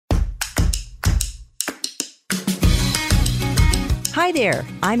Hi there,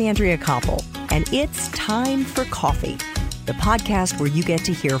 I'm Andrea Koppel, and it's Time for Coffee, the podcast where you get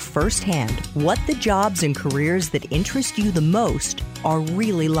to hear firsthand what the jobs and careers that interest you the most are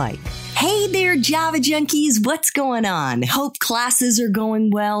really like. Hey there, Java junkies. What's going on? Hope classes are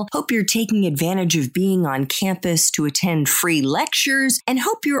going well. Hope you're taking advantage of being on campus to attend free lectures, and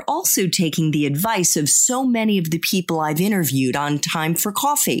hope you're also taking the advice of so many of the people I've interviewed on Time for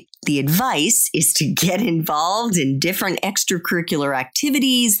Coffee. The advice is to get involved in different extracurricular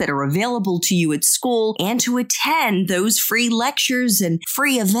activities that are available to you at school and to attend those free lectures and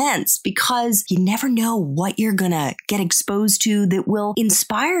free events, because you never know what you're going to get exposed to that will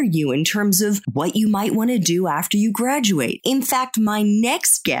inspire you in terms of what you might want to do after you graduate. In fact, my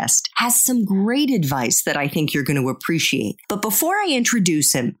next guest has some great advice that I think you're going to appreciate. But before I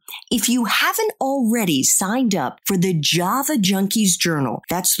introduce him, if you haven't already signed up for the Java Junkies Journal,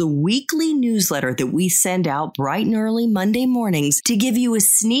 that's the weekly newsletter that we send out bright and early Monday mornings to give you a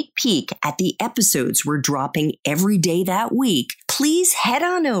sneak peek at the episodes we're dropping every day that week, please head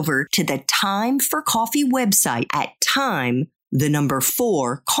on over to the Time for Coffee website at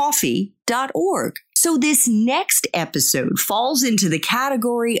time4coffee.org. So this next episode falls into the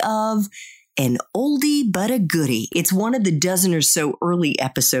category of an oldie but a goodie. It's one of the dozen or so early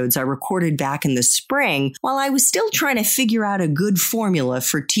episodes I recorded back in the spring while I was still trying to figure out a good formula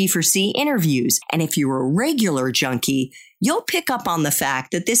for T4C interviews. And if you're a regular junkie, you'll pick up on the fact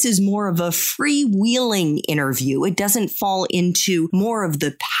that this is more of a freewheeling interview. It doesn't fall into more of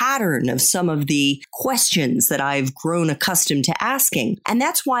the pattern of some of the questions that I've grown accustomed to asking. And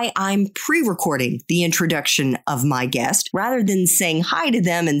that's why I'm pre-recording the introduction of my guest rather than saying hi to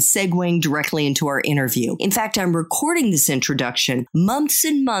them and segueing directly into our interview. In fact, I'm recording this introduction months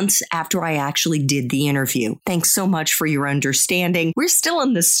and months after I actually did the interview. Thanks so much for your understanding. We're still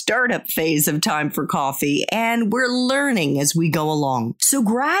in the startup phase of Time for Coffee, and we're learning as we go along. So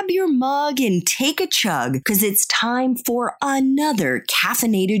grab your mug and take a chug, because it's time for another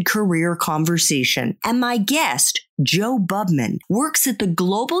caffeinated career conversation. And my guest, Joe Bubman, works at the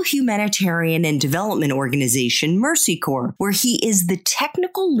global humanitarian and development organization Mercy Corps, where he is the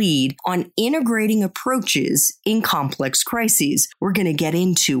technical lead on integrating approaches in complex crises. We're going to get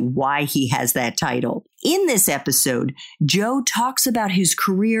into why he has that title. In this episode, Joe talks about his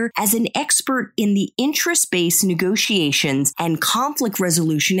career as an expert in the interest-based negotiations and conflict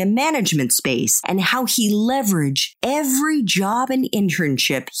resolution and management space, and how he leveraged every job and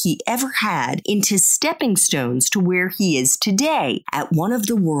internship he ever had into stepping stones to where he is today at one of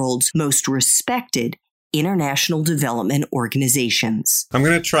the world's most respected international development organizations. I'm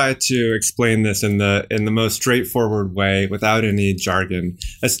going to try to explain this in the most straightforward way without any jargon.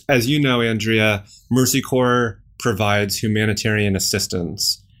 As you know, Andrea, Mercy Corps provides humanitarian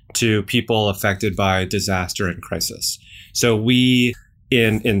assistance to people affected by disaster and crisis. So we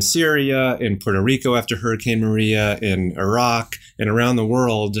in Syria, in Puerto Rico after Hurricane Maria, in Iraq, and around the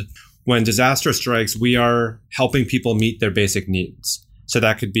world, when disaster strikes, we are helping people meet their basic needs. So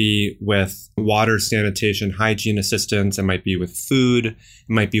that could be with water, sanitation, hygiene assistance. It might be with food. It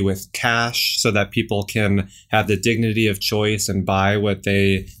might be with cash so that people can have the dignity of choice and buy what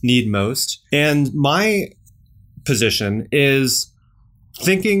they need most. And my position is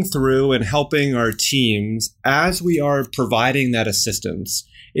thinking through and helping our teams as we are providing that assistance.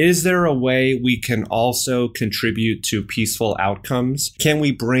 Is there a way we can also contribute to peaceful outcomes? Can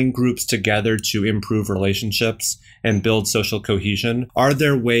we bring groups together to improve relationships and build social cohesion? Are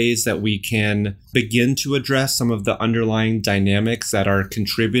there ways that we can begin to address some of the underlying dynamics that are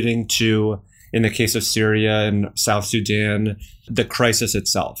contributing to, in the case of Syria and South Sudan, the crisis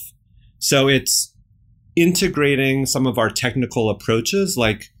itself? So it's integrating some of our technical approaches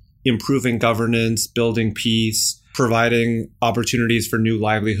like improving governance, building peace, providing opportunities for new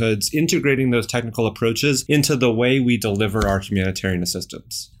livelihoods, integrating those technical approaches into the way we deliver our humanitarian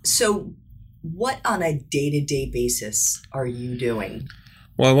assistance. So what on a day-to-day basis are you doing?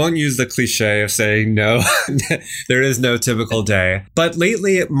 Well, I won't use the cliche of saying no, there is no typical day. But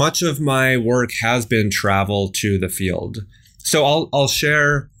lately, much of my work has been travel to the field. So I'll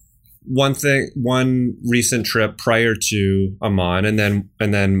share one recent trip prior to Amman and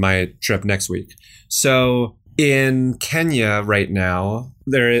then my trip next week. So in Kenya right now,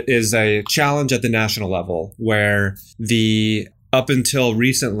 there is a challenge at the national level where up until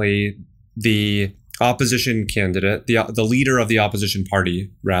recently, the opposition candidate, the leader of the opposition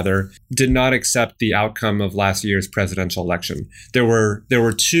party, rather, did not accept the outcome of last year's presidential election. There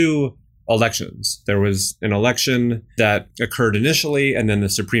were two elections. There was an election that occurred initially, and then the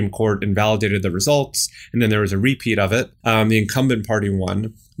Supreme Court invalidated the results, and then there was a repeat of it. The incumbent party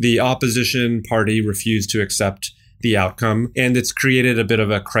won. The opposition party refused to accept the outcome. And it's created a bit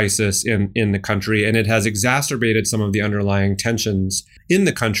of a crisis in the country. And it has exacerbated some of the underlying tensions in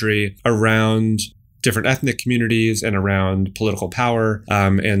the country around different ethnic communities and around political power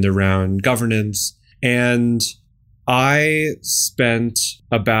and around governance. And I spent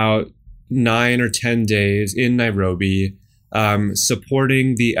about 9 or 10 days in Nairobi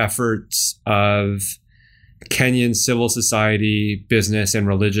supporting the efforts of Kenyan civil society, business, and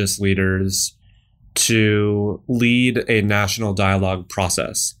religious leaders to lead a national dialogue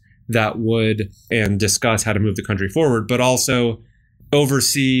process that would and discuss how to move the country forward, but also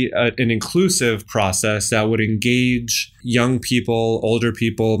oversee an inclusive process that would engage young people, older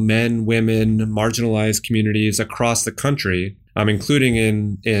people, men, women, marginalized communities across the country, including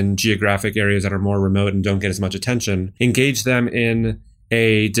in geographic areas that are more remote and don't get as much attention, engage them in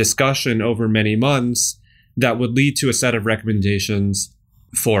a discussion over many months that would lead to a set of recommendations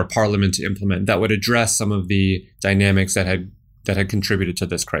for Parliament to implement that would address some of the dynamics that had contributed to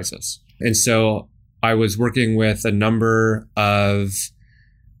this crisis. And so I was working with a number of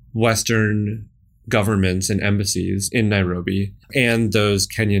Western governments and embassies in Nairobi and those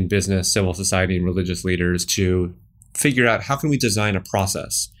Kenyan business, civil society, and religious leaders to figure out how can we design a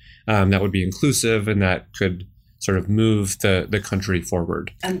process that would be inclusive and that could sort of move the country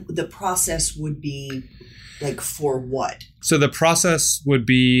forward. And the process would be like for what? So the process would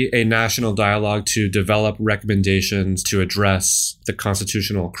be a national dialogue to develop recommendations to address the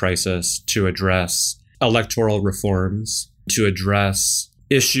constitutional crisis, to address electoral reforms, to address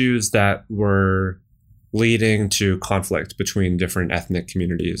issues that were leading to conflict between different ethnic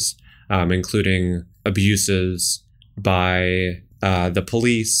communities, including abuses by the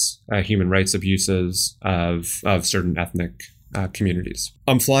police, human rights abuses of certain ethnic communities.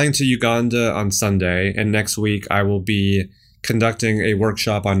 I'm flying to Uganda on Sunday, and next week I will be conducting a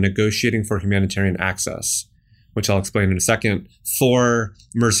workshop on negotiating for humanitarian access, which I'll explain in a second, for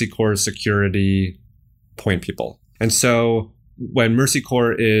Mercy Corps' security point people. And so when Mercy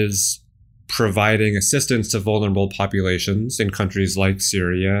Corps is providing assistance to vulnerable populations in countries like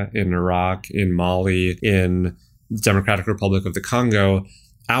Syria, in Iraq, in Mali, in the Democratic Republic of the Congo,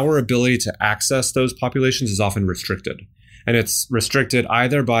 our ability to access those populations is often restricted. And it's restricted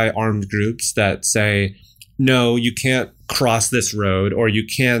either by armed groups that say, no, you can't cross this road, or you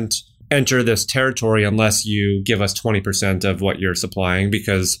can't enter this territory unless you give us 20% of what you're supplying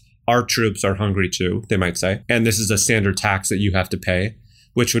because our troops are hungry too, they might say. And this is a standard tax that you have to pay,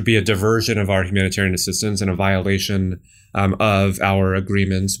 which would be a diversion of our humanitarian assistance and a violation of our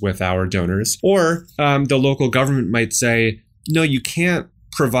agreements with our donors. Or the local government might say, no, you can't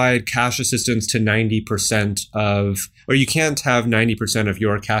provide cash assistance to 90% or you can't have 90% of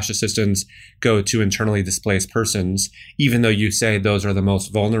your cash assistance go to internally displaced persons, even though you say those are the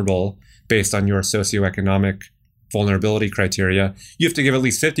most vulnerable based on your socioeconomic vulnerability criteria. You have to give at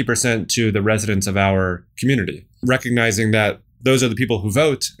least 50% to the residents of our community, recognizing that those are the people who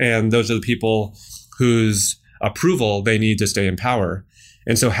vote and those are the people whose approval they need to stay in power.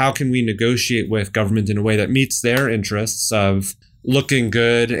 And so how can we negotiate with government in a way that meets their interests of looking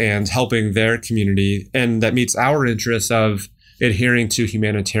good and helping their community, and that meets our interests of adhering to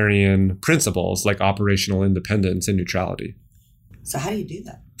humanitarian principles like operational independence and neutrality? So how do you do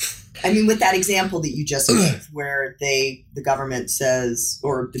that? I mean, with that example that you just gave, where the government says,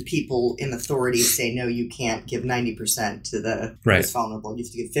 or the people in authority say, no, you can't give 90% to the most vulnerable. You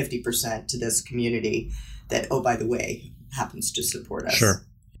have to give 50% to this community that, oh, by the way, happens to support us. Sure.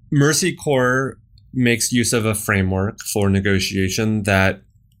 Mercy Corps makes use of a framework for negotiation that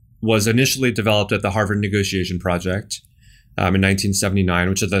was initially developed at the Harvard Negotiation Project in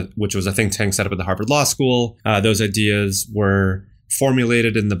 1979, which was a think tank set up at the Harvard Law School. Those ideas were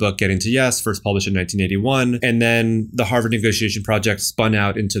formulated in the book Getting to Yes, first published in 1981. And then the Harvard Negotiation Project spun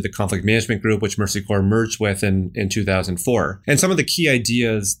out into the Conflict Management Group, which Mercy Corps merged with in 2004. And some of the key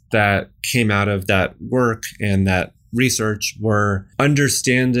ideas that came out of that work and that research were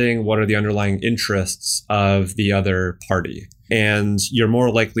understanding what are the underlying interests of the other party. And you're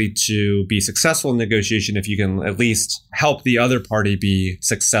more likely to be successful in negotiation if you can at least help the other party be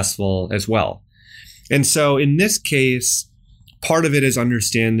successful as well. And so in this case, part of it is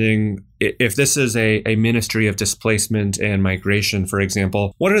understanding if this is a ministry of displacement and migration, for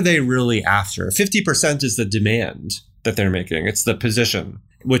example, what are they really after? 50% is the demand that they're making. It's the position,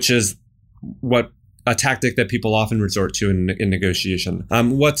 which is what a tactic that people often resort to in negotiation.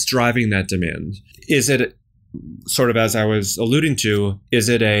 What's driving that demand? Is it sort of, as I was alluding to, is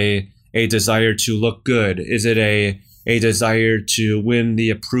it a desire to look good? Is it a desire to win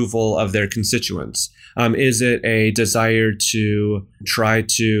the approval of their constituents? Is it a desire to try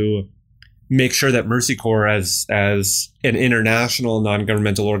to make sure that Mercy Corps as an international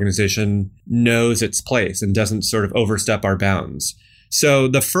non-governmental organization knows its place and doesn't sort of overstep our bounds. So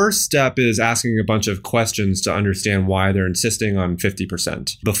the first step is asking a bunch of questions to understand why they're insisting on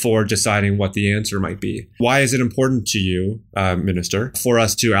 50% before deciding what the answer might be. Why is it important to you, Minister, for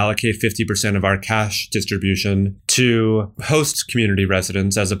us to allocate 50% of our cash distribution to host community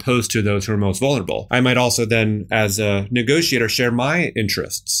residents as opposed to those who are most vulnerable? I might also then, as a negotiator, share my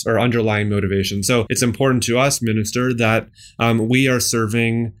interests or underlying motivation. So it's important to us, Minister, that we are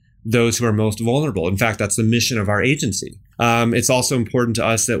serving those who are most vulnerable. In fact, that's the mission of our agency. It's also important to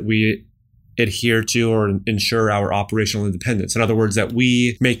us that we adhere to or ensure our operational independence. In other words, that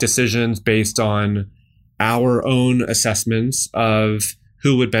we make decisions based on our own assessments of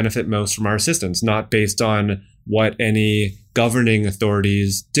who would benefit most from our assistance, not based on what any governing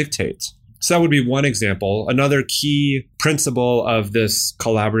authorities dictate. So that would be one example. Another key principle of this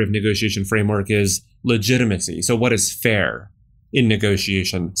collaborative negotiation framework is legitimacy. So what is fair in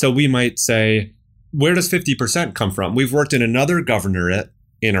negotiation? So we might say, where does 50% come from? We've worked in another governorate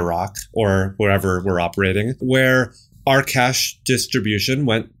in Iraq or wherever we're operating, where our cash distribution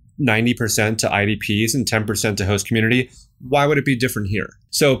went 90% to IDPs and 10% to host community. Why would it be different here?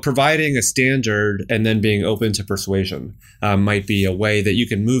 So providing a standard and then being open to persuasion might be a way that you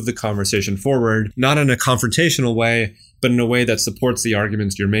can move the conversation forward, not in a confrontational way, but in a way that supports the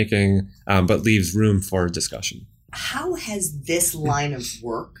arguments you're making, but leaves room for discussion. How has this line of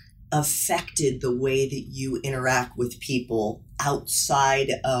work affected the way that you interact with people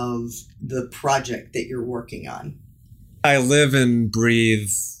outside of the project that you're working on? I live and breathe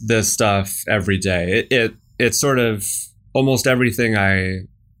this stuff every day. It's sort of almost everything I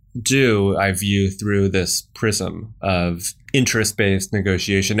do, I view through this prism of interest-based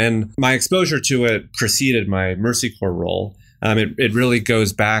negotiation. And my exposure to it preceded my Mercy Corps role. It really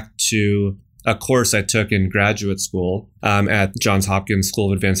goes back to a course I took in graduate school at Johns Hopkins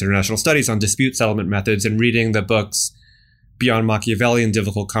School of Advanced International Studies on dispute settlement methods, and reading the books Beyond Machiavelli and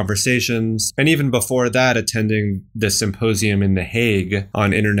Difficult Conversations. And even before that, attending the symposium in The Hague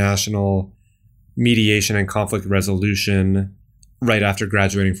on international mediation and conflict resolution right after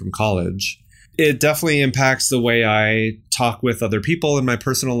graduating from college. It definitely impacts the way I talk with other people in my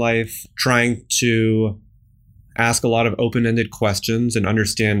personal life, trying to ask a lot of open-ended questions and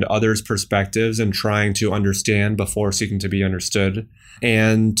understand others' perspectives and trying to understand before seeking to be understood,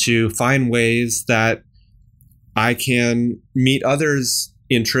 and to find ways that I can meet others'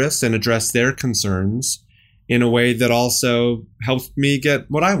 interests and address their concerns in a way that also helps me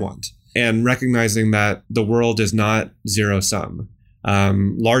get what I want. And recognizing that the world is not zero-sum,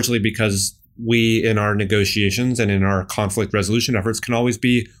 largely because we, in our negotiations and in our conflict resolution efforts, can always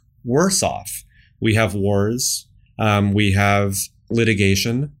be worse off. We have wars, we have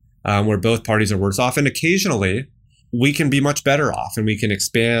litigation, where both parties are worse off. And occasionally, we can be much better off and we can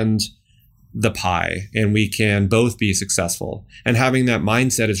expand the pie and we can both be successful. And having that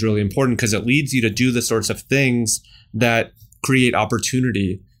mindset is really important because it leads you to do the sorts of things that create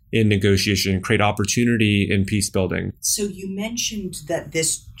opportunity in negotiation, create opportunity in peace building. So you mentioned that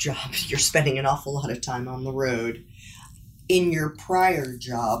this job, you're spending an awful lot of time on the road. In your prior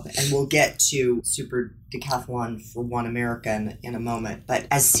job, and we'll get to Super Decathlon for One America in a moment, but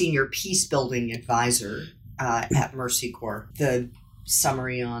as Senior Peace Building Advisor at Mercy Corps, the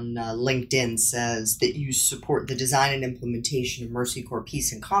summary on LinkedIn says that you support the design and implementation of Mercy Corps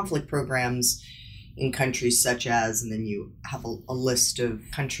peace and conflict programs in countries such as, and then you have a list of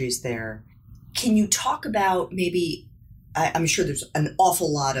countries there. Can you talk about maybe, I'm sure there's an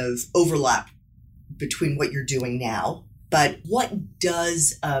awful lot of overlap between what you're doing now, but what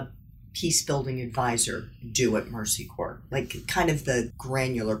does a peace building advisor do at Mercy Corps? Like kind of the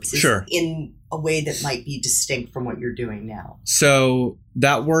granular, sure, in a way that might be distinct from what you're doing now. So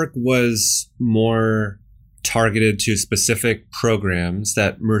that work was more targeted to specific programs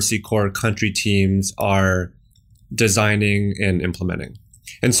that Mercy Corps country teams are designing and implementing.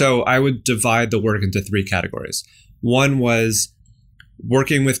 And so I would divide the work into three categories. One was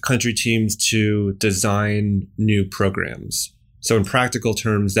working with country teams to design new programs. So in practical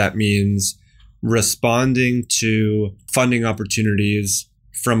terms, that means responding to funding opportunities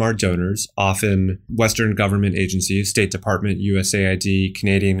from our donors, often Western government agencies, State Department, USAID,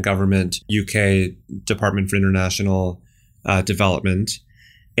 Canadian government, UK Department for International Development,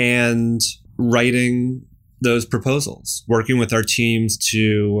 and writing those proposals, working with our teams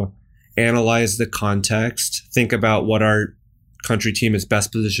to analyze the context, think about what our country team is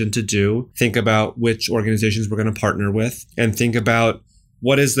best positioned to do, think about which organizations we're going to partner with, and think about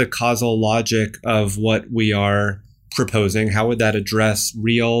what is the causal logic of what we are proposing. How would that address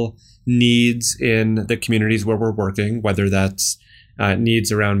real needs in the communities where we're working, whether that's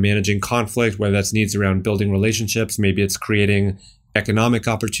needs around managing conflict, whether that's needs around building relationships, maybe it's creating economic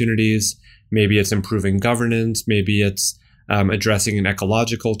opportunities, maybe it's improving governance, maybe it's addressing an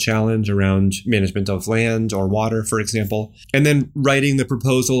ecological challenge around management of land or water, for example. And then writing the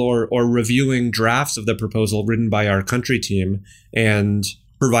proposal or reviewing drafts of the proposal written by our country team and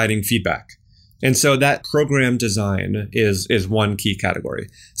providing feedback. And so that program design is one key category.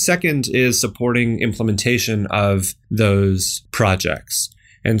 Second is supporting implementation of those projects.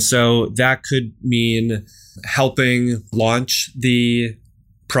 And so that could mean helping launch the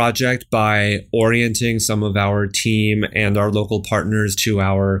project by orienting some of our team and our local partners to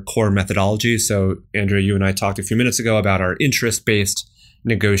our core methodology. So, Andrea, you and I talked a few minutes ago about our interest-based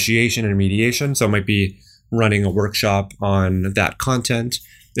negotiation and mediation. So it might be running a workshop on that content.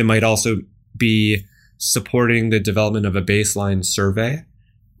 It might also be supporting the development of a baseline survey.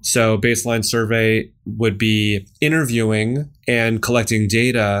 So baseline survey would be interviewing and collecting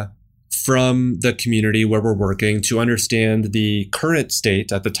data from the community where we're working to understand the current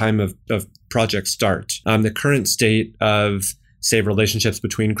state at the time of project start, the current state of, say, relationships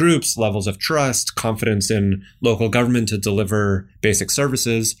between groups, levels of trust, confidence in local government to deliver basic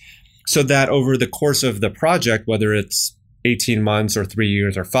services, so that over the course of the project, whether it's 18 months or 3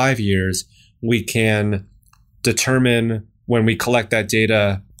 years or 5 years, we can determine when we collect that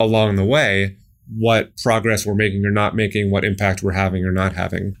data along the way what progress we're making or not making, what impact we're having or not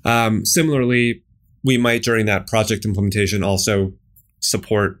having. Similarly, we might, during that project implementation, also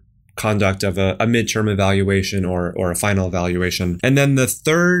support conduct of a midterm evaluation or a final evaluation. And then the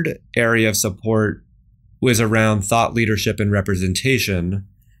third area of support was around thought leadership and representation.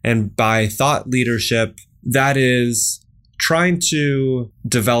 And by thought leadership, that is trying to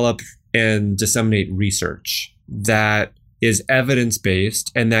develop and disseminate research that is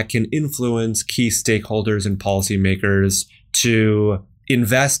evidence-based and that can influence key stakeholders and policymakers to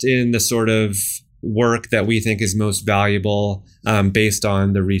invest in the sort of work that we think is most valuable based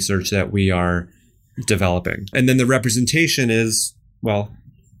on the research that we are developing. And then the representation is, well,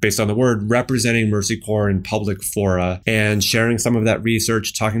 based on the word, representing Mercy Corps in public fora and sharing some of that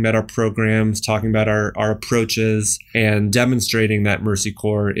research, talking about our programs, talking about our approaches, and demonstrating that Mercy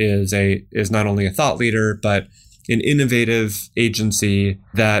Corps is not only a thought leader, but an innovative agency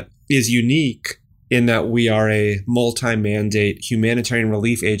that is unique in that we are a multi-mandate humanitarian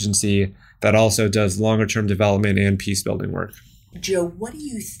relief agency that also does longer-term development and peace-building work. Joe, what do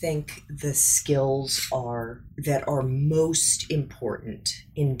you think the skills are that are most important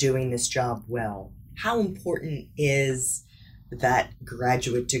in doing this job well? How important is that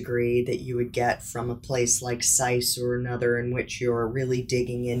graduate degree that you would get from a place like SAIS or another in which you're really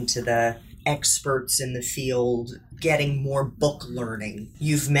digging into the experts in the field, getting more book learning?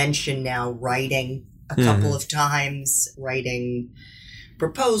 You've mentioned now writing a couple of times, writing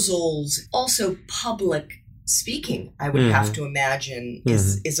proposals, also public speaking, I would have to imagine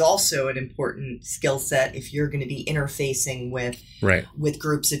is also an important skill set if you're going to be interfacing with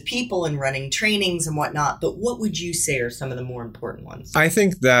groups of people and running trainings and whatnot. But what would you say are some of the more important ones? I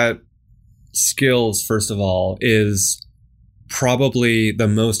think that skills, first of all, is probably the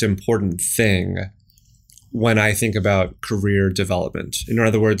most important thing when I think about career development. In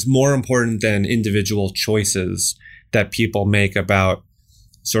other words, more important than individual choices that people make about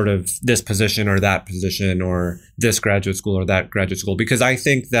sort of this position or that position or this graduate school or that graduate school, because I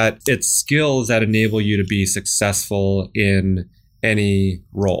think that it's skills that enable you to be successful in any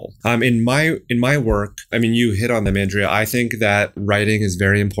role. In my work, I mean, you hit on them, Andrea. I think that writing is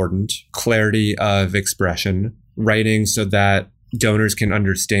very important. Clarity of expression, writing so that donors can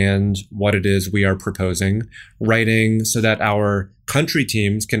understand what it is we are proposing, writing so that our country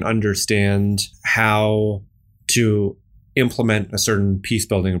teams can understand how to implement a certain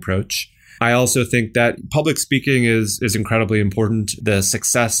peace-building approach. I also think that public speaking is incredibly important. The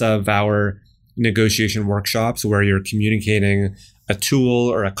success of our negotiation workshops, where you're communicating a tool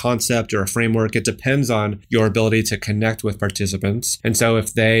or a concept or a framework, it depends on your ability to connect with participants. And so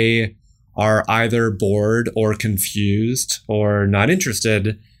if they are either bored or confused or not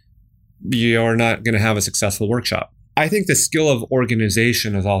interested, you're not going to have a successful workshop. I think the skill of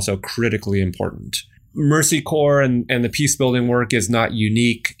organization is also critically important. Mercy Corps and the peace building work is not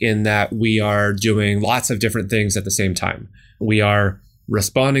unique in that we are doing lots of different things at the same time. We are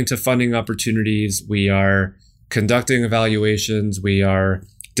responding to funding opportunities. We are conducting evaluations. We are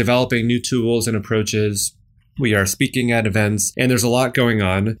developing new tools and approaches. We are speaking at events, and there's a lot going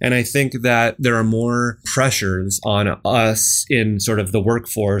on. And I think that there are more pressures on us in sort of the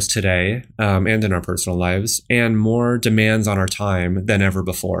workforce today, and in our personal lives, and more demands on our time than ever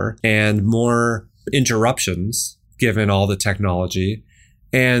before, and more interruptions given all the technology.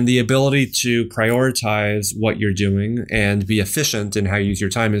 And the ability to prioritize what you're doing and be efficient in how you use your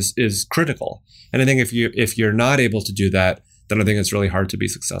time is critical. And I think if you're not able to do that, then I think it's really hard to be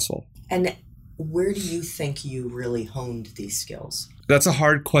successful. And where do you think you really honed these skills? That's a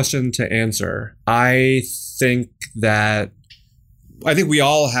hard question to answer. I think we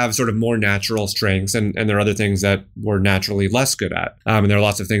all have sort of more natural strengths, and there are other things that we're naturally less good at. And there are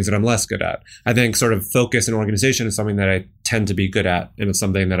lots of things that I'm less good at. I think sort of focus and organization is something that I tend to be good at, and it's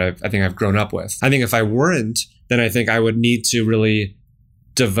something that I think I've grown up with. I think if I weren't, then I think I would need to really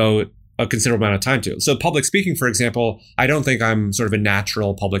devote a considerable amount of time to. So public speaking, for example, I don't think I'm sort of a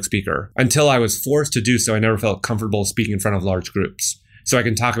natural public speaker. Until I was forced to do so, I never felt comfortable speaking in front of large groups. So I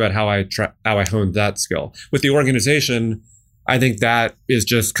can talk about how I honed that skill. With the organization, I think that is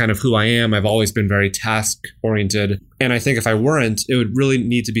just kind of who I am. I've always been very task-oriented. And I think if I weren't, it would really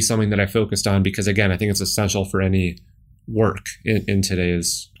need to be something that I focused on because, again, I think it's essential for any work in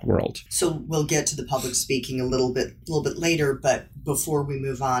today's world. So we'll get to the public speaking a little bit later, but before we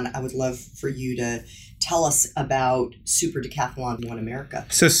move on, I would love for you to tell us about Super Decathlon for One America.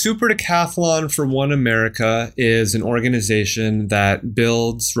 So Super Decathlon for One America is an organization that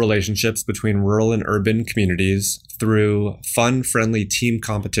builds relationships between rural and urban communities through fun, friendly team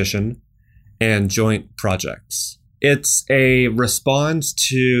competition and joint projects. It's a response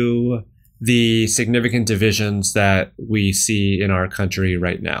to the significant divisions that we see in our country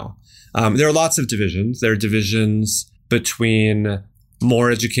right now. There are lots of divisions. There are divisions between more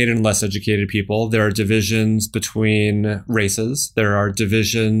educated and less educated people. There are divisions between races. There are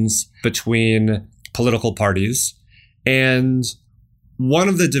divisions between political parties. And one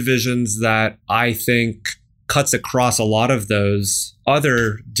of the divisions that I think cuts across a lot of those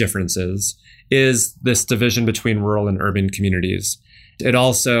other differences is this division between rural and urban communities. It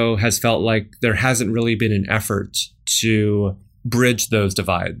also has felt like there hasn't really been an effort to bridge those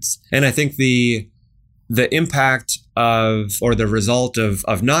divides. And I think the impact of, or the result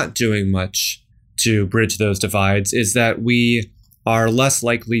of not doing much to bridge those divides is that we are less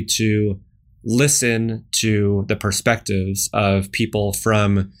likely to listen to the perspectives of people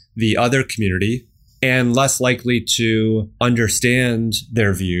from the other community and less likely to understand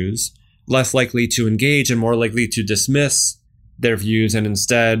their views, less likely to engage, and more likely to dismiss their views and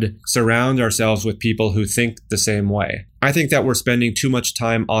instead surround ourselves with people who think the same way. I think that we're spending too much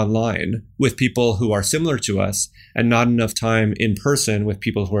time online with people who are similar to us and not enough time in person with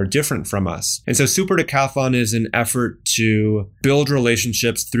people who are different from us. And so Super Decathlon is an effort to build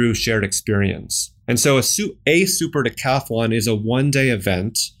relationships through shared experience. And so a Super Decathlon is a one-day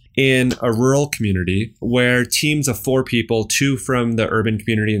event in a rural community where teams of 4 people, 2 from the urban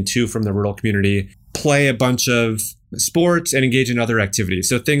community and 2 from the rural community, play a bunch of sports and engage in other activities.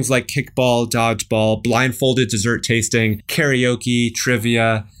 So things like kickball, dodgeball, blindfolded dessert tasting, karaoke,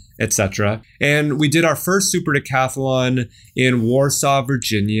 trivia, etc. And we did our first Super Decathlon in Warsaw,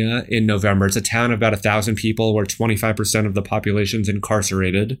 Virginia in November. It's a town of about 1,000 people where 25% of the population is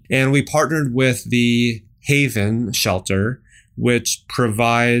incarcerated. And we partnered with the Haven shelter, which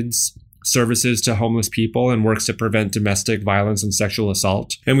provides services to homeless people and works to prevent domestic violence and sexual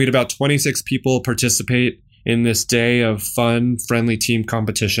assault. And we had about 26 people participate in this day of fun, friendly team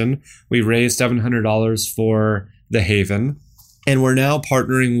competition. We raised $700 for the Haven. And we're now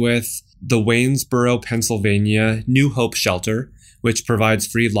partnering with the Waynesboro, Pennsylvania New Hope Shelter, which provides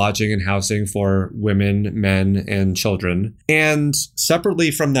free lodging and housing for women, men, and children. And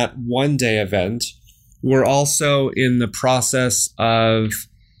separately from that one-day event, we're also in the process of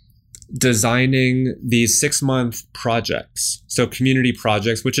designing these 6-month projects. So community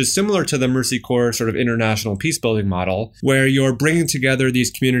projects, which is similar to the Mercy Corps sort of international peace building model, where you're bringing together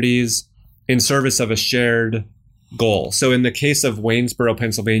these communities in service of a shared goal. So in the case of Waynesboro,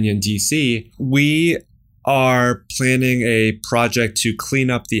 Pennsylvania and DC, we are planning a project to clean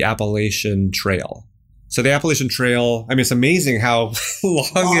up the Appalachian Trail. So the Appalachian Trail, I mean, it's amazing how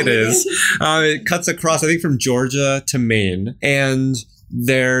long it is. It cuts across, I think, from Georgia to Maine. And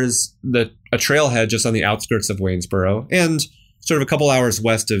there's a trailhead just on the outskirts of Waynesboro and sort of a couple hours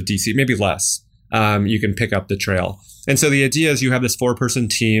west of DC, maybe less. You can pick up the trail. And so the idea is you have this 4-person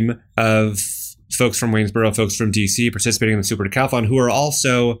team of folks from Waynesboro, folks from DC participating in the Super Decathlon who are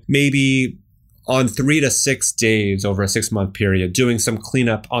also maybe on 3 to 6 days over a 6-month period doing some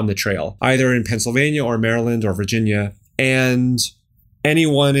cleanup on the trail, either in Pennsylvania or Maryland or Virginia. And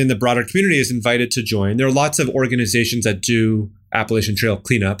anyone in the broader community is invited to join. There are lots of organizations that do Appalachian Trail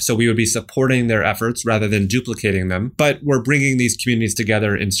cleanup, so we would be supporting their efforts rather than duplicating them, but we're bringing these communities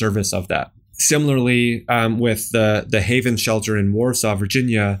together in service of that. Similarly, with the Haven Shelter in Warsaw,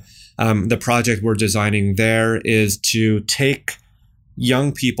 Virginia, the project we're designing there is to take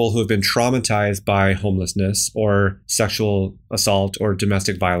young people who have been traumatized by homelessness or sexual assault or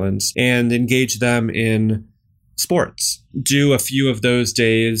domestic violence and engage them in sports. Do a few of those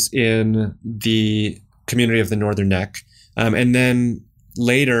days in the community of the Northern Neck, and then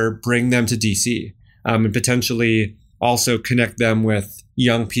later bring them to DC, and potentially also connect them with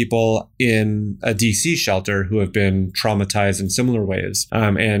young people in a DC shelter who have been traumatized in similar ways,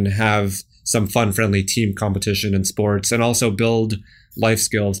 and have some fun-friendly team competition in sports, and also build life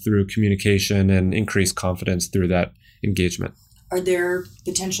skills through communication and increase confidence through that engagement. Are there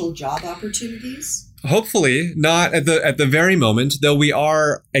potential job opportunities? Hopefully not at the very moment, though we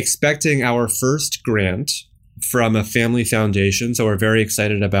are expecting our first grant from a family foundation. So we're very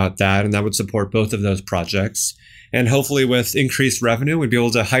excited about that. And that would support both of those projects. And hopefully with increased revenue, we'd be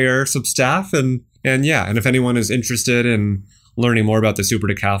able to hire some staff. And if anyone is interested in learning more about the Super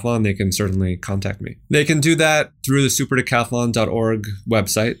Decathlon, they can certainly contact me. They can do that through the superdecathlon.org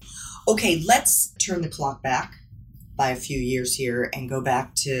website. Okay, let's turn the clock back by a few years here and go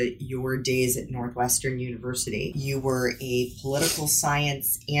back to your days at Northwestern University. You were a political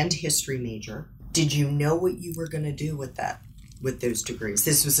science and history major. Did you know what you were going to do with those degrees?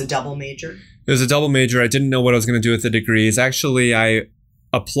 This was a double major? It was a double major. I didn't know what I was going to do with the degrees. Actually, I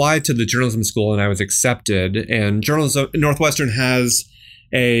applied to the journalism school and I was accepted. And Northwestern has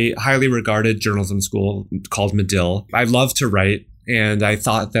a highly regarded journalism school called Medill. I love to write, and I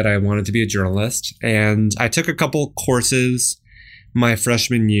thought that I wanted to be a journalist. And I took a couple courses my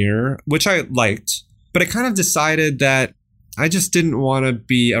freshman year, which I liked, but I kind of decided that I just didn't want to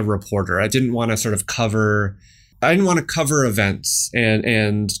be a reporter. I didn't want to sort of cover events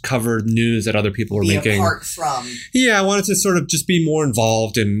and cover news that other people were making. Apart from. Yeah, I wanted to sort of just be more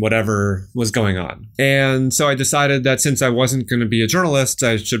involved in whatever was going on. And so I decided that since I wasn't going to be a journalist,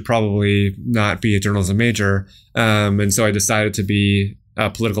 I should probably not be a journalism major. And so I decided to be a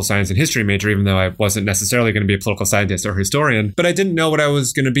political science and history major, even though I wasn't necessarily going to be a political scientist or historian. But I didn't know what I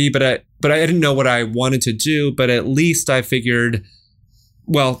was going to be, but I didn't know what I wanted to do. But at least I figured,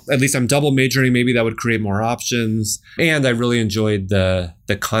 well, at least I'm double majoring. Maybe that would create more options. And I really enjoyed the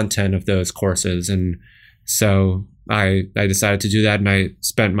content of those courses. And so I decided to do that. And I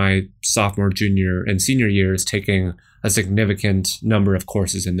spent my sophomore, junior, and senior years taking a significant number of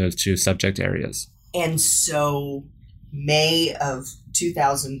courses in those two subject areas. And so May of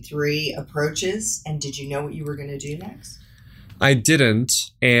 2003 approaches. And did you know what you were going to do next? I didn't.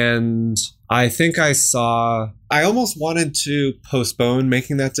 And I think I almost wanted to postpone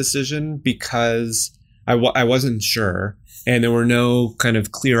making that decision because I wasn't sure. And there were no kind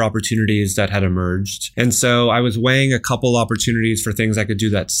of clear opportunities that had emerged. And so I was weighing a couple opportunities for things I could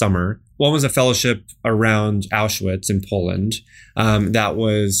do that summer. One was a fellowship around Auschwitz in Poland that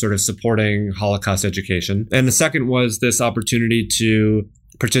was sort of supporting Holocaust education. And the second was this opportunity to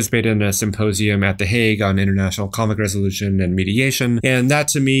participate in a symposium at The Hague on international conflict resolution and mediation. And that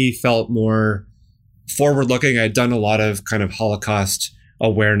to me felt more forward-looking. I'd done a lot of kind of Holocaust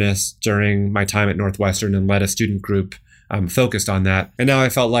awareness during my time at Northwestern and led a student group focused on that. And now I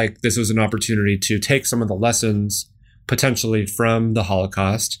felt like this was an opportunity to take some of the lessons potentially from the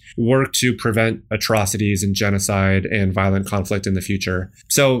Holocaust, work to prevent atrocities and genocide and violent conflict in the future.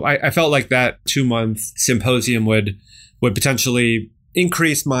 So I felt like that 2-month symposium would potentially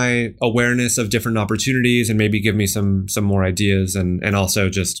increase my awareness of different opportunities and maybe give me some more ideas and also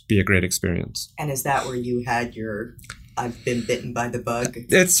just be a great experience. And is that where you had your I've been bitten by the bug?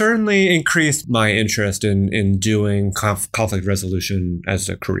 It certainly increased my interest in doing conflict resolution as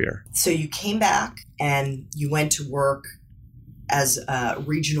a career. So you came back and you went to work as a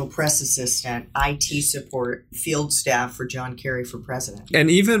regional press assistant, IT support, field staff for John Kerry for president. And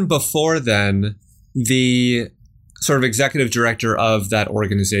even before then, the sort of executive director of that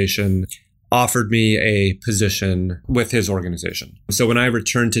organization offered me a position with his organization. So when I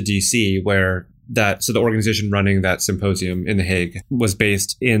returned to DC, so the organization running that symposium in The Hague was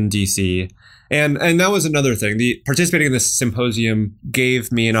based in DC. And that was another thing. Participating in this symposium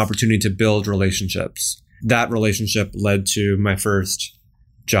gave me an opportunity to build relationships. That relationship led to my first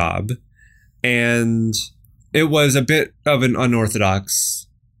job. And it was a bit of an unorthodox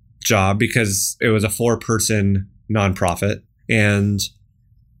job because it was a 4-person nonprofit. And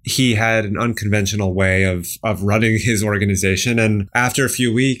he had an unconventional way of running his organization. And after a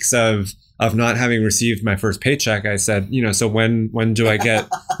few weeks of of not having received my first paycheck, I said, so when do I get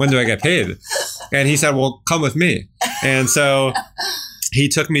paid? And he said, well, come with me. And so he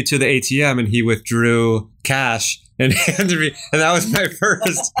took me to the ATM and he withdrew cash and handed me, and that was my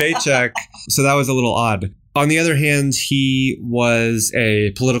first paycheck. So that was a little odd. On the other hand, he was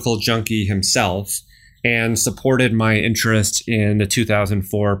a political junkie himself and supported my interest in the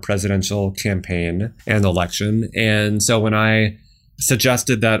 2004 presidential campaign and election. And so when I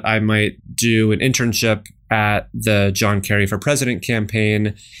suggested that I might do an internship at the John Kerry for President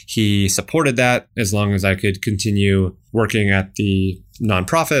campaign, he supported that as long as I could continue working at the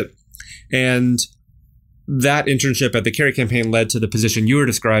nonprofit. And that internship at the Kerry campaign led to the position you were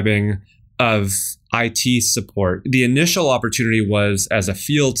describing of IT support. The initial opportunity was as a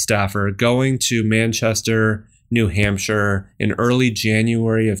field staffer going to Manchester, New Hampshire in early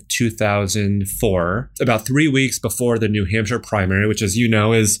January of 2004, about 3 weeks before the New Hampshire primary, which, as you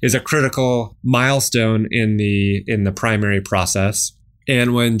know, is a critical milestone in the primary process.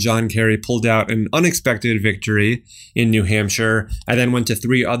 And when John Kerry pulled out an unexpected victory in New Hampshire, I then went to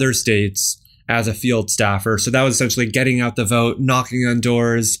 3 other states as a field staffer. So that was essentially getting out the vote, knocking on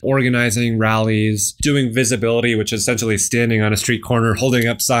doors, organizing rallies, doing visibility, which is essentially standing on a street corner, holding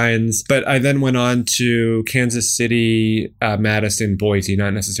up signs. But I then went on to Kansas City, Madison, Boise,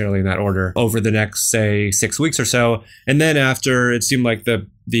 not necessarily in that order, over the next, say, 6 weeks or so. And then after it seemed like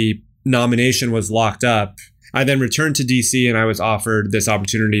the nomination was locked up, I then returned to DC and I was offered this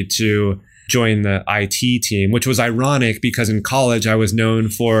opportunity to join the IT team, which was ironic because in college I was known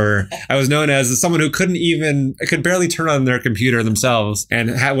as someone who could barely turn on their computer themselves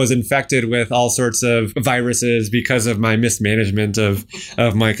and was infected with all sorts of viruses because of my mismanagement of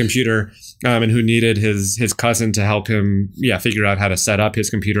my computer, and who needed his cousin to help him figure out how to set up his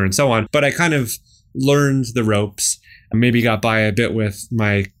computer and so on. But I kind of learned the ropes, maybe got by a bit with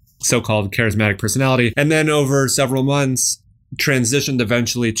my so-called charismatic personality, and then over several months transitioned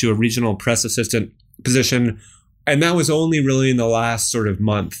eventually to a regional press assistant position. And that was only really in the last sort of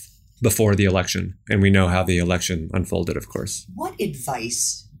month before the election. And we know how the election unfolded, of course. What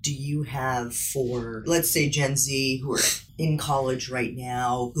advice do you have for, let's say, Gen Z who are in college right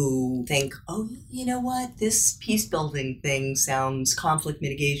now, who think, oh, you know what, this peace building thing conflict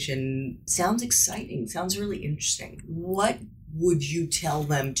mitigation sounds exciting, sounds really interesting. What would you tell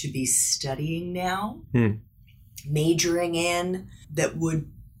them to be studying now? Majoring in that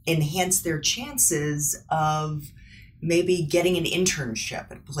would enhance their chances of maybe getting an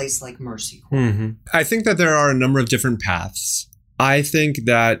internship at a place like Mercy Corps? Mm-hmm. I think that there are a number of different paths. I think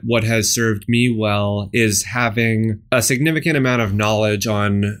that what has served me well is having a significant amount of knowledge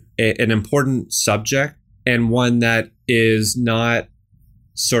on an important subject, and one that is not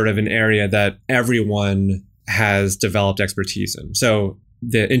sort of an area that everyone has developed expertise in. So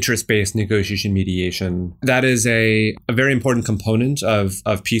the interest-based negotiation mediation, that is a very important component of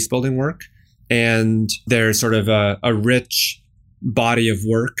peace building work. And there's sort of a rich body of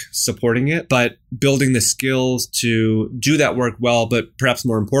work supporting it, but building the skills to do that work well, but perhaps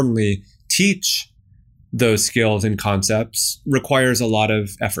more importantly, teach those skills and concepts requires a lot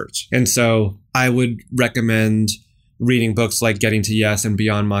of effort. And so I would recommend reading books like Getting to Yes and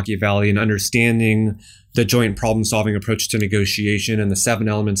Beyond Machiavelli and understanding the joint problem-solving approach to negotiation and the 7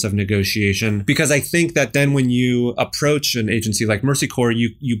 elements of negotiation. Because I think that then when you approach an agency like Mercy Corps,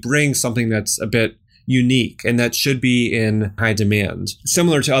 you bring something that's a bit unique and that should be in high demand,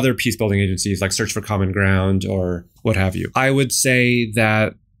 similar to other peace-building agencies like Search for Common Ground or what have you. I would say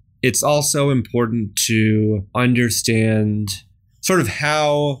that it's also important to understand sort of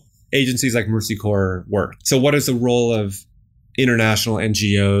how agencies like Mercy Corps work. So what is the role of international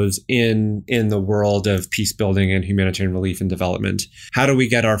NGOs in the world of peace building and humanitarian relief and development? How do we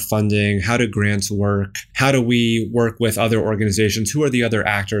get our funding? How do grants work? How do we work with other organizations? Who are the other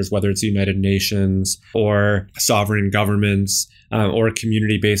actors, whether it's the United Nations or sovereign governments or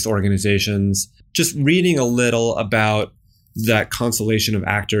community-based organizations? Just reading a little about that constellation of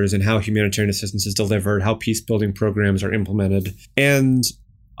actors and how humanitarian assistance is delivered, how peace building programs are implemented. And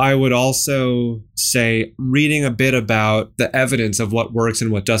I would also say reading a bit about the evidence of what works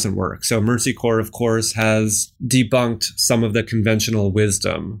and what doesn't work. So Mercy Corps, of course, has debunked some of the conventional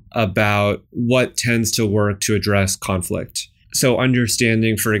wisdom about what tends to work to address conflict. So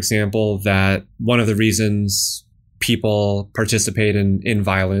understanding, for example, that one of the reasons people participate in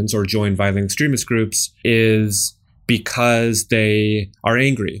violence or join violent extremist groups is because they are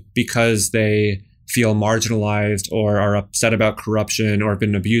angry, because they feel marginalized or are upset about corruption or have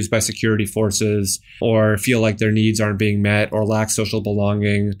been abused by security forces or feel like their needs aren't being met or lack social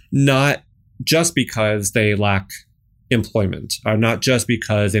belonging, not just because they lack employment, not just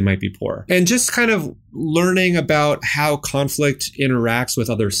because they might be poor. And just kind of learning about how conflict interacts with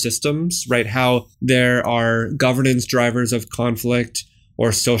other systems, right? How there are governance drivers of conflict,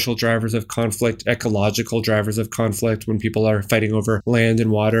 or social drivers of conflict, ecological drivers of conflict when people are fighting over land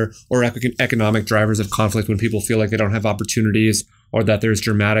and water, or economic drivers of conflict when people feel like they don't have opportunities or that there's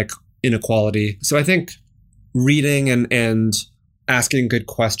dramatic inequality. So I think reading and asking good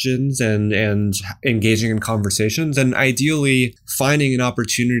questions and engaging in conversations, and ideally finding an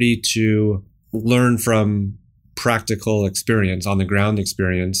opportunity to learn from practical experience, on the ground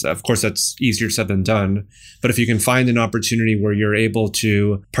experience. Of course, that's easier said than done. But if you can find an opportunity where you're able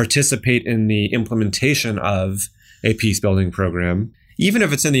to participate in the implementation of a peace building program, even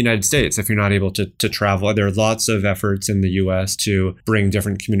if it's in the United States, if you're not able to travel, there are lots of efforts in the US to bring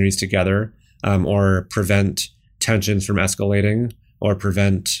different communities together, or prevent tensions from escalating, or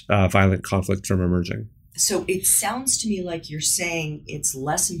prevent violent conflict from emerging. So it sounds to me like you're saying it's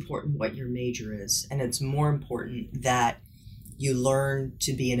less important what your major is, and it's more important that you learn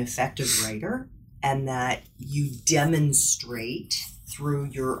to be an effective writer, and that you demonstrate through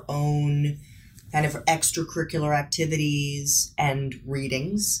your own kind of extracurricular activities and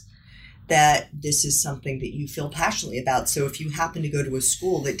readings that this is something that you feel passionately about. So if you happen to go to a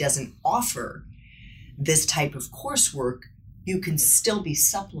school that doesn't offer this type of coursework, you can still be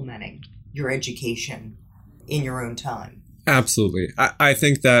supplementing your education in your own time. Absolutely. I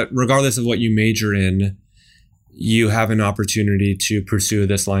think that regardless of what you major in, you have an opportunity to pursue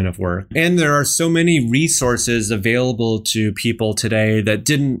this line of work. And there are so many resources available to people today that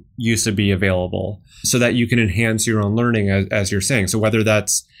didn't used to be available, so that you can enhance your own learning, as you're saying. So whether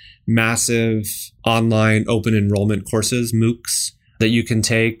that's massive online open enrollment courses, MOOCs, that you can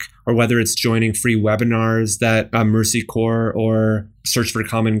take, or whether it's joining free webinars that Mercy Corps or Search for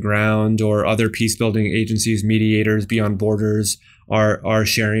Common Ground or other peace building agencies, mediators, Beyond Borders are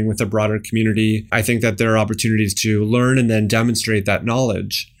sharing with the broader community. I think that there are opportunities to learn and then demonstrate that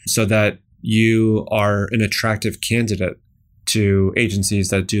knowledge so that you are an attractive candidate to agencies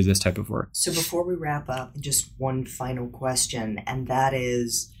that do this type of work. So before we wrap up, just one final question, and that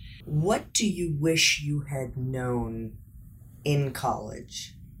is, what do you wish you had known in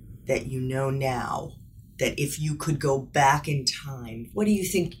college that you know now, that if you could go back in time, what do you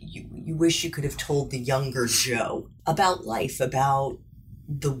think you wish you could have told the younger Joe about life, about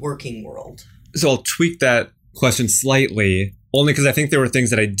the working world? So I'll tweak that question slightly, only because I think there were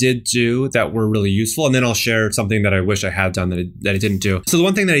things that I did do that were really useful. And then I'll share something that I wish I had done that I didn't do. So the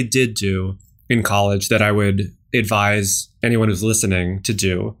one thing that I did do in college that I would advise anyone who's listening to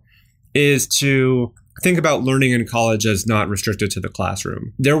do is to think about learning in college as not restricted to the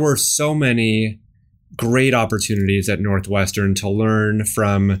classroom. There were so many great opportunities at Northwestern to learn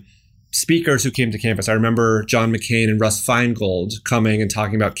from speakers who came to campus. I remember John McCain and Russ Feingold coming and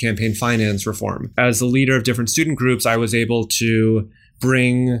talking about campaign finance reform. As the leader of different student groups, I was able to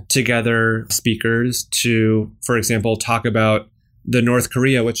bring together speakers to, for example, talk about the North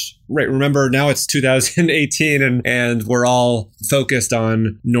Korea, which, right, remember now it's 2018 and we're all focused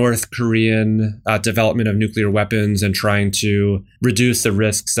on North Korean development of nuclear weapons and trying to reduce the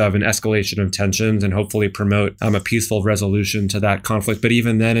risks of an escalation of tensions and hopefully promote a peaceful resolution to that conflict. But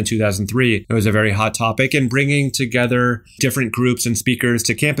even then in 2003, it was a very hot topic, and bringing together different groups and speakers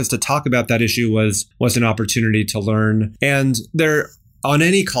to campus to talk about that issue was an opportunity to learn. And there, on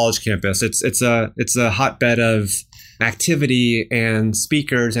any college campus, it's a hotbed of activity and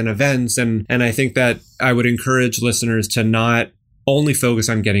speakers and events. And I think that I would encourage listeners to not only focus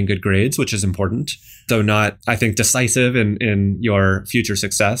on getting good grades, which is important, though not, I think, decisive in your future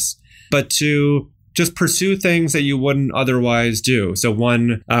success, but to just pursue things that you wouldn't otherwise do. So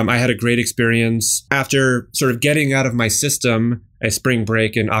one, I had a great experience after sort of getting out of my system a spring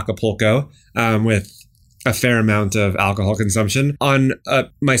break in Acapulco with a fair amount of alcohol consumption. On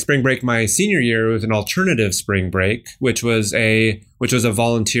my spring break, my senior year, it was an alternative spring break, which was a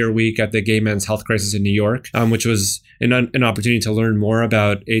volunteer week at the Gay Men's Health Crisis in New York, which was an opportunity to learn more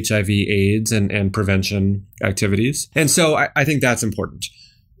about HIV/AIDS and prevention activities. And so I think that's important.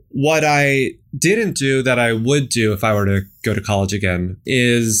 What I didn't do that I would do if I were to go to college again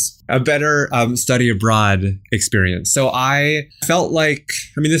is a better study abroad experience. So I felt like,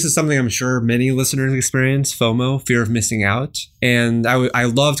 this is something I'm sure many listeners experience, FOMO, fear of missing out. And I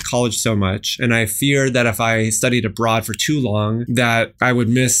loved college so much. And I feared that if I studied abroad for too long, that I would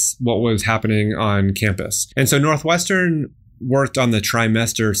miss what was happening on campus. And so Northwestern worked on the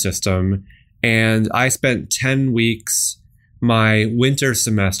trimester system. And I spent 10 weeks my winter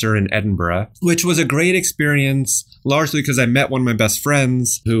semester in Edinburgh, which was a great experience, largely because I met one of my best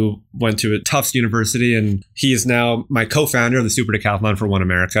friends who went to a Tufts University, and he is now my co-founder of the Super Decathlon for One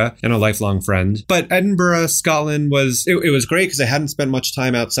America and a lifelong friend. But Edinburgh, Scotland was great because I hadn't spent much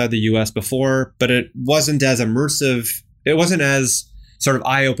time outside the US before, but it wasn't as immersive. It wasn't as sort of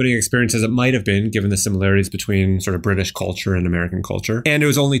eye-opening experience as it might have been, given the similarities between sort of British culture and American culture. And it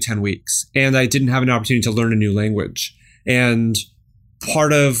was only 10 weeks, and I didn't have an opportunity to learn a new language. And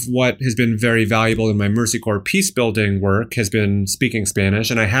part of what has been very valuable in my Mercy Corps peace building work has been speaking Spanish.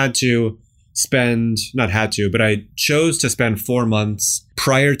 And I chose to spend 4 months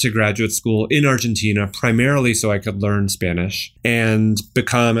prior to graduate school in Argentina, primarily so I could learn Spanish and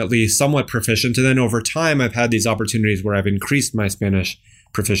become at least somewhat proficient. And then over time, I've had these opportunities where I've increased my Spanish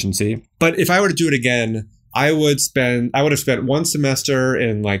proficiency. But if I were to do it again, I would have spent 1 semester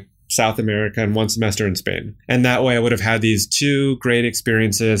in like South America and 1 semester in Spain. And that way I would have had these 2 great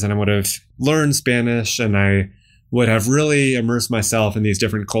experiences, and I would have learned Spanish, and I would have really immersed myself in these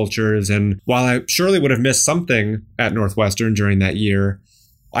different cultures. And while I surely would have missed something at Northwestern during that year,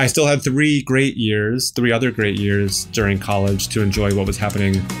 I still had 3 other great years during college to enjoy what was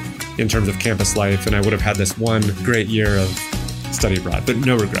happening in terms of campus life. And I would have had this 1 great year of study abroad, but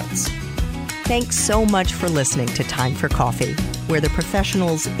no regrets. Thanks so much for listening to Time for Coffee, where the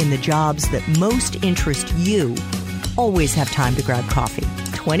professionals in the jobs that most interest you always have time to grab coffee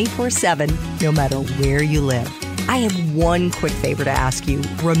 24/7, no matter where you live. I have one quick favor to ask you.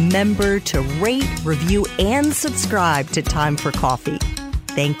 Remember to rate, review, and subscribe to Time for Coffee.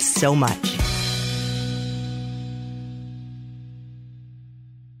 Thanks so much.